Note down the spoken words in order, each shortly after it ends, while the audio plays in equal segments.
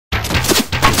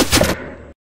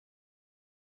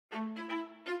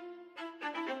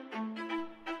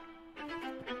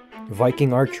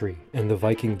Viking Archery and the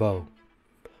Viking Bow.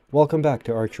 Welcome back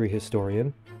to Archery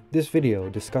Historian. This video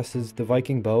discusses the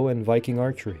Viking Bow and Viking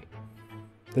Archery.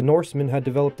 The Norsemen had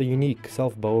developed a unique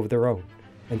self-bow of their own,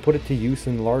 and put it to use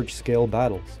in large-scale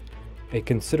battles. A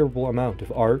considerable amount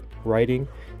of art, writing,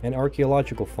 and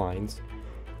archaeological finds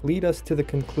lead us to the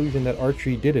conclusion that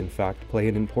archery did in fact play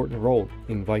an important role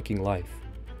in Viking life.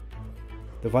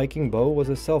 The Viking bow was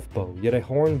a self-bow, yet a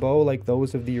horn bow like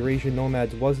those of the Eurasian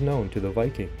nomads was known to the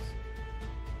Vikings.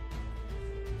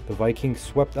 The Vikings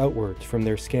swept outwards from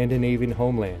their Scandinavian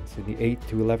homelands in the 8th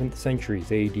to 11th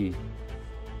centuries AD.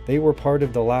 They were part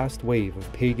of the last wave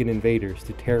of pagan invaders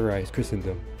to terrorize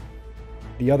Christendom.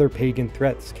 The other pagan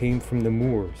threats came from the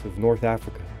Moors of North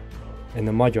Africa and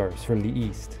the Magyars from the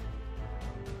east.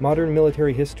 Modern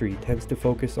military history tends to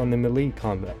focus on the melee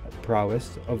combat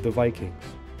prowess of the Vikings.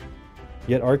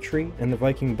 Yet archery and the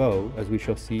Viking bow, as we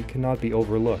shall see, cannot be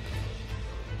overlooked.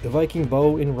 The Viking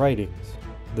bow in writings,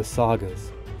 the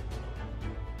sagas.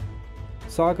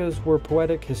 Sagas were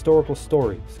poetic historical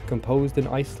stories composed in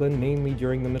Iceland mainly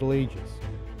during the Middle Ages.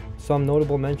 Some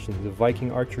notable mentions of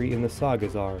Viking archery in the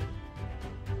sagas are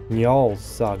Njál's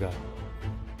Saga,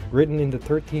 written in the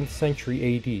 13th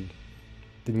century AD.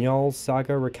 The Njál's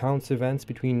Saga recounts events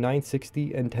between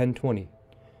 960 and 1020.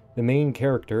 The main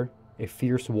character, a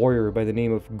fierce warrior by the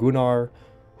name of Gunnar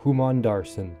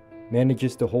Humandarson,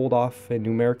 manages to hold off a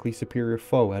numerically superior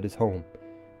foe at his home.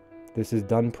 This is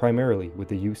done primarily with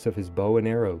the use of his bow and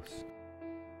arrows.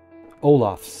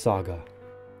 Olaf's Saga.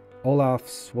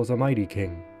 Olaf was a mighty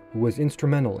king who was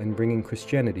instrumental in bringing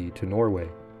Christianity to Norway.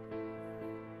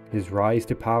 His rise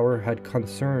to power had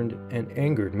concerned and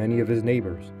angered many of his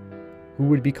neighbors, who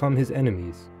would become his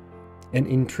enemies. An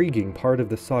intriguing part of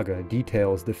the saga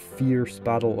details the fierce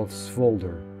battle of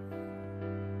Svolder.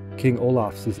 King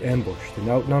Olaf is ambushed and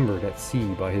outnumbered at sea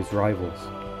by his rivals.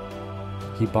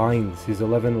 He binds his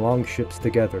 11 longships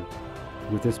together,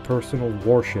 with his personal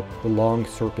warship, the Long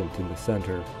Serpent, in the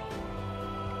center.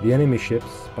 The enemy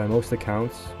ships, by most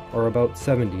accounts, are about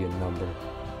 70 in number.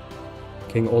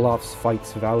 King Olaf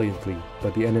fights valiantly,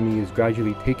 but the enemy is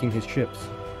gradually taking his ships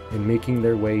and making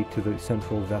their way to the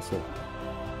central vessel.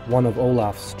 One of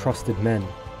Olaf's trusted men,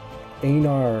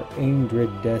 Einar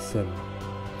Eindridason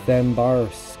Thambar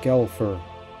Skelfer,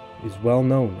 is well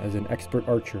known as an expert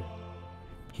archer.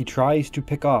 He tries to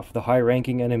pick off the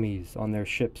high-ranking enemies on their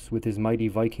ships with his mighty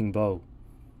Viking bow.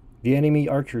 The enemy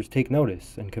archers take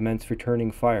notice and commence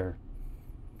returning fire.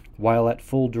 While at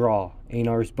full draw,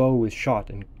 Einar's bow is shot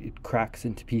and it cracks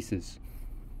into pieces.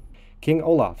 King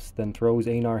Olaf then throws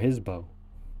Einar his bow,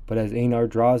 but as Einar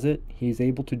draws it, he is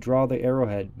able to draw the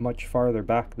arrowhead much farther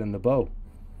back than the bow.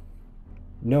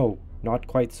 "No, not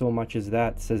quite so much as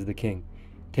that," says the king.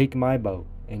 "Take my bow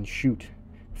and shoot,"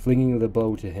 flinging the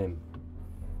bow to him.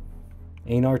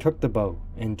 Einar took the bow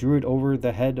and drew it over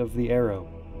the head of the arrow.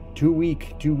 Too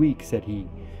weak, said he,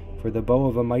 for the bow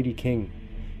of a mighty king.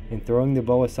 And throwing the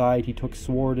bow aside, he took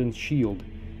sword and shield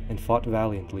and fought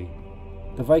valiantly.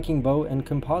 The Viking bow and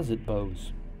composite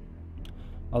bows.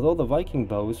 Although the Viking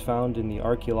bows found in the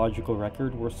archaeological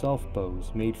record were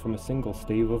self-bows made from a single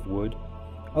stave of wood,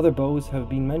 other bows have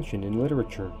been mentioned in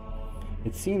literature.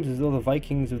 It seems as though the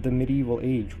Vikings of the medieval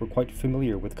age were quite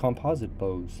familiar with composite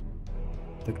bows.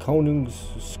 The Konungs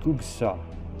Skugsa,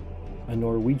 a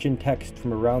Norwegian text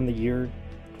from around the year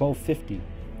 1250,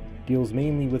 deals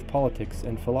mainly with politics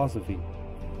and philosophy.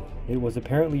 It was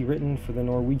apparently written for the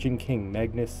Norwegian king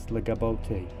Magnus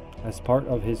Lagabøte as part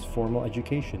of his formal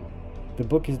education. The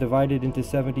book is divided into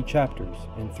 70 chapters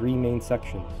and 3 main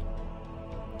sections.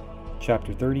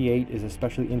 Chapter 38 is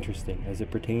especially interesting as it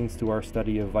pertains to our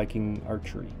study of Viking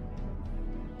archery.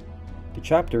 The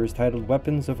chapter is titled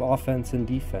Weapons of Offense and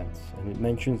Defense, and it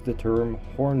mentions the term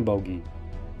hornbogi.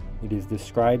 It is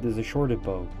described as a shorted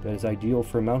bow that is ideal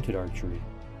for mounted archery.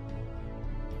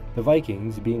 The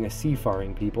Vikings, being a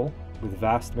seafaring people, with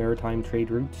vast maritime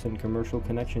trade routes and commercial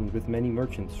connections with many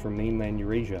merchants from mainland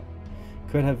Eurasia,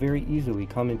 could have very easily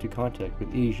come into contact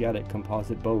with Asiatic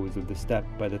composite bows of the steppe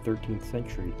by the 13th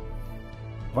century.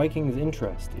 Vikings'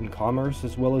 interest in commerce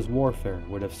as well as warfare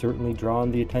would have certainly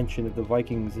drawn the attention of the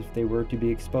Vikings if they were to be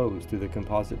exposed to the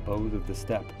composite bows of the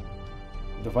steppe.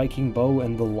 The Viking bow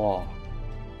and the law.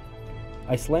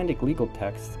 Icelandic legal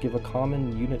texts give a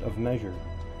common unit of measure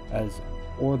as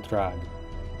ordrag,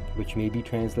 which may be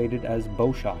translated as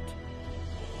bowshot.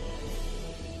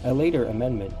 A later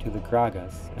amendment to the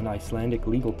Gragas, an Icelandic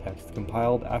legal text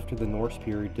compiled after the Norse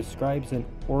period, describes an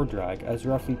ordrag as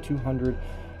roughly 200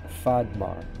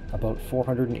 fadmar, about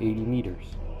 480 meters.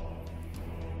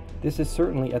 This is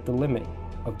certainly at the limit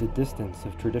of the distance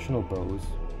of traditional bows,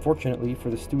 fortunately for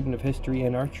the student of history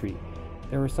and archery,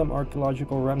 there are some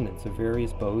archaeological remnants of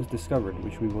various bows discovered,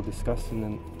 which we will discuss in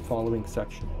the following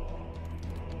section.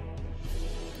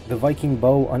 The Viking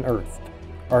bow unearthed.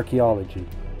 Archaeology.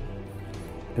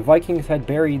 The Vikings had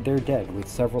buried their dead with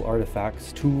several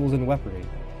artifacts, tools, and weaponry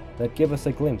that give us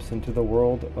a glimpse into the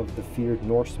world of the feared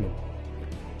Norsemen.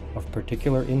 Of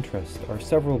particular interest are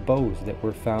several bows that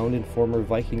were found in former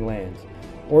Viking lands,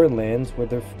 or in lands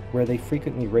where they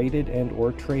frequently raided and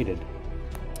or traded.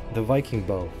 The Viking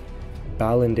bow.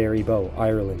 Ballandary bow,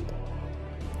 Ireland.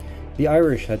 The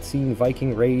Irish had seen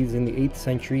Viking raids in the 8th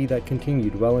century that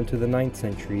continued well into the 9th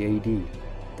century AD.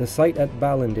 The site at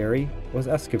Ballandary was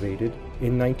excavated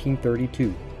in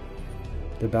 1932.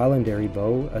 The Ballandary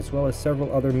bow, as well as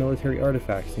several other military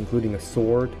artifacts including a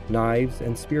sword, knives,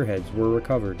 and spearheads, were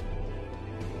recovered.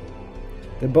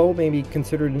 The bow may be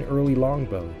considered an early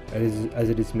longbow, as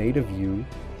it is made of yew,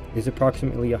 is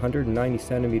approximately 190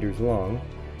 centimeters long,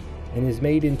 and is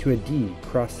made into a D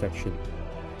cross-section.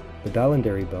 The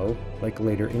Ballandary bow, like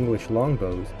later English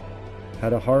longbows,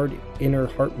 had a hard inner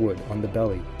heartwood on the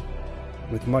belly,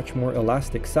 with much more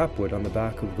elastic sapwood on the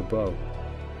back of the bow.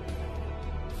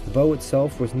 The bow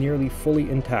itself was nearly fully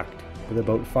intact, with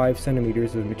about 5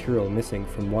 centimeters of material missing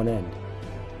from one end.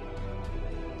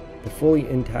 The fully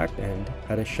intact end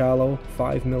had a shallow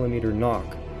 5mm nock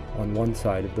on one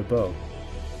side of the bow.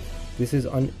 This is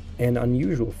an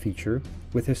unusual feature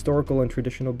with historical and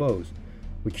traditional bows,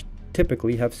 which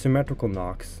typically have symmetrical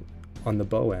nocks on the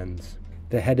bow ends.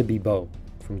 The Hedeby bow,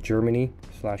 from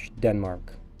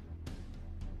Germany/Denmark.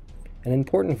 An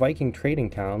important Viking trading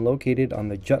town located on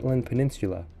the Jutland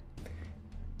Peninsula.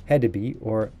 Hedeby,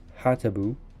 or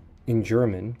Hatabu in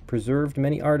German, preserved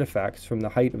many artifacts from the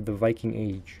height of the Viking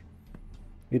Age.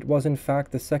 It was in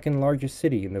fact the second largest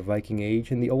city in the Viking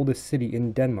Age and the oldest city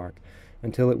in Denmark,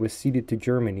 until it was ceded to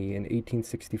Germany in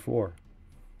 1864.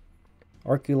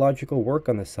 Archaeological work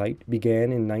on the site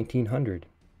began in 1900.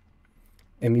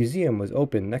 A museum was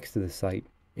opened next to the site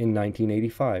in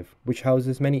 1985, which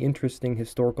houses many interesting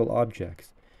historical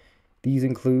objects. These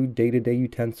include day-to-day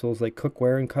utensils like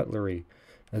cookware and cutlery,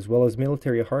 as well as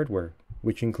military hardware,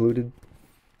 which included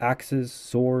axes,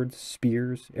 swords,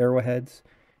 spears, arrowheads,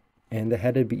 and the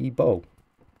Hedeby bow.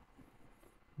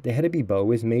 The Hedeby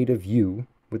bow is made of yew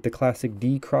with the classic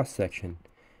D cross-section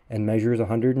and measures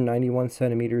 191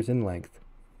 centimeters in length.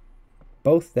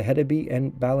 Both the Hedeby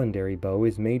and Ballandary bow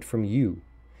is made from yew.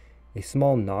 A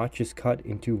small notch is cut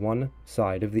into one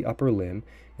side of the upper limb,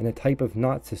 and a type of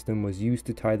knot system was used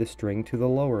to tie the string to the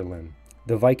lower limb.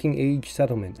 The Viking Age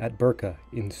settlement at Birka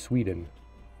in Sweden.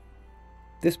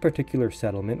 This particular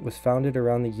settlement was founded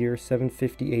around the year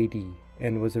 750 AD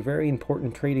and was a very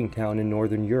important trading town in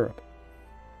northern Europe.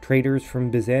 Traders from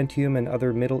Byzantium and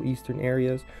other Middle Eastern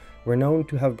areas were known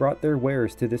to have brought their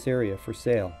wares to this area for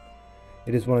sale.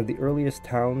 It is one of the earliest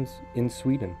towns in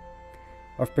Sweden.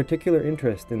 Of particular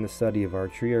interest in the study of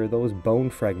archery are those bone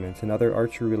fragments and other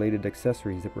archery-related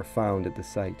accessories that were found at the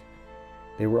site.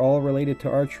 They were all related to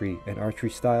archery and archery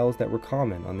styles that were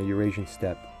common on the Eurasian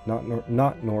steppe,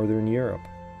 not northern Europe.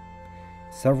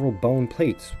 Several bone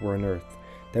plates were unearthed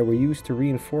that were used to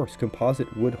reinforce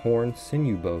composite wood horn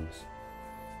sinew bows.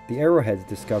 The arrowheads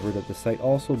discovered at the site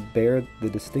also bear the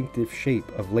distinctive shape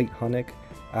of late Hunnic,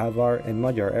 Avar, and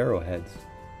Magyar arrowheads.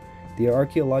 The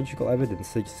archaeological evidence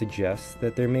suggests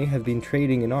that there may have been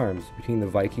trading in arms between the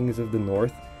Vikings of the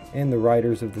north and the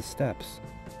riders of the steppes.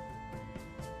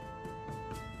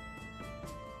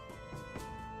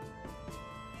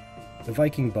 The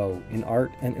Viking bow in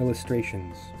art and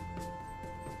illustrations.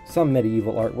 Some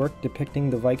medieval artwork depicting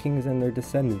the Vikings and their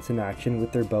descendants in action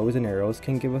with their bows and arrows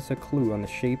can give us a clue on the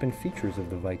shape and features of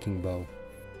the Viking bow.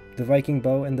 The Viking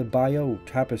bow and the Bayeux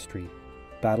Tapestry,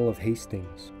 Battle of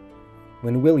Hastings.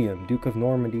 When William, Duke of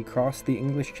Normandy, crossed the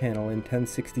English Channel in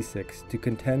 1066 to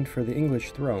contend for the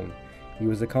English throne, he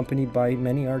was accompanied by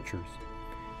many archers.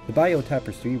 The Bayeux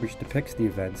Tapestry, which depicts the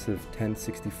events of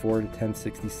 1064 to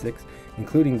 1066,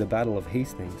 including the Battle of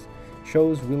Hastings,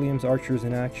 shows William's archers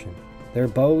in action. Their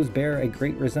bows bear a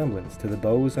great resemblance to the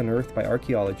bows unearthed by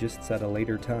archaeologists at a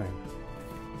later time.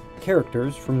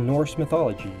 Characters from Norse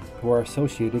mythology who are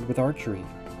associated with archery.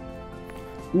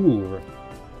 Ulr.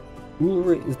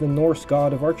 Ulr is the Norse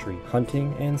god of archery,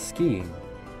 hunting, and skiing.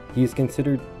 He is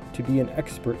considered to be an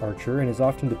expert archer and is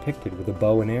often depicted with a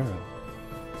bow and arrow.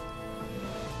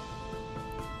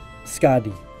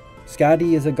 Skadi.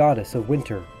 Skadi is a goddess of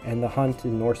winter and the hunt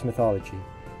in Norse mythology.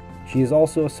 She is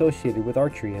also associated with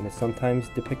archery and is sometimes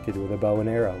depicted with a bow and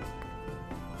arrow.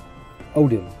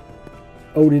 Odin.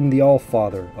 Odin, the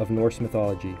All-Father of Norse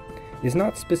mythology, is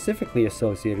not specifically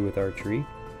associated with archery,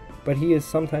 but he is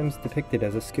sometimes depicted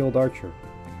as a skilled archer.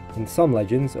 In some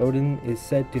legends, Odin is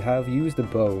said to have used a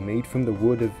bow made from the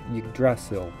wood of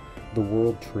Yggdrasil, the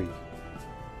world tree.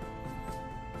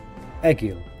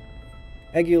 Egil.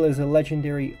 Egil is a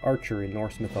legendary archer in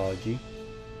Norse mythology.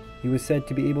 He was said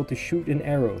to be able to shoot an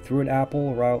arrow through an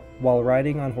apple while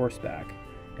riding on horseback,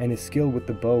 and his skill with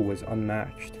the bow was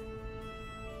unmatched.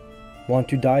 Want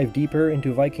to dive deeper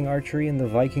into Viking archery and the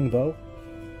Viking bow?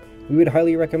 We would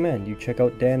highly recommend you check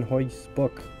out Dan Hoy's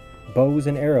book, Bows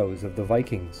and Arrows of the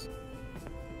Vikings.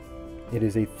 It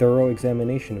is a thorough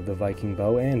examination of the Viking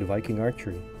bow and Viking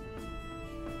archery.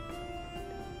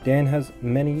 Dan has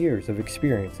many years of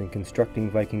experience in constructing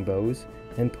Viking bows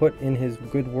and put in his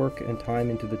good work and time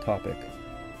into the topic.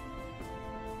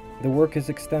 The work is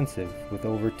extensive, with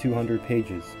over 200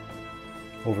 pages,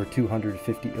 over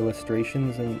 250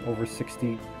 illustrations, and over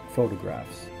 60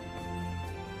 photographs.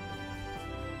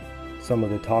 Some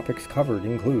of the topics covered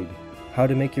include how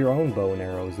to make your own bow and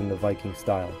arrows in the Viking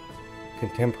style,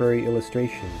 contemporary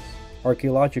illustrations,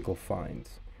 archaeological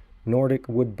finds, Nordic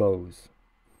wood bows,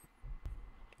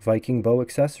 Viking bow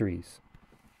accessories,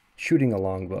 shooting a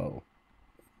longbow,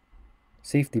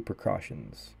 safety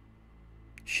precautions,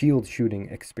 shield shooting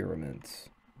experiments.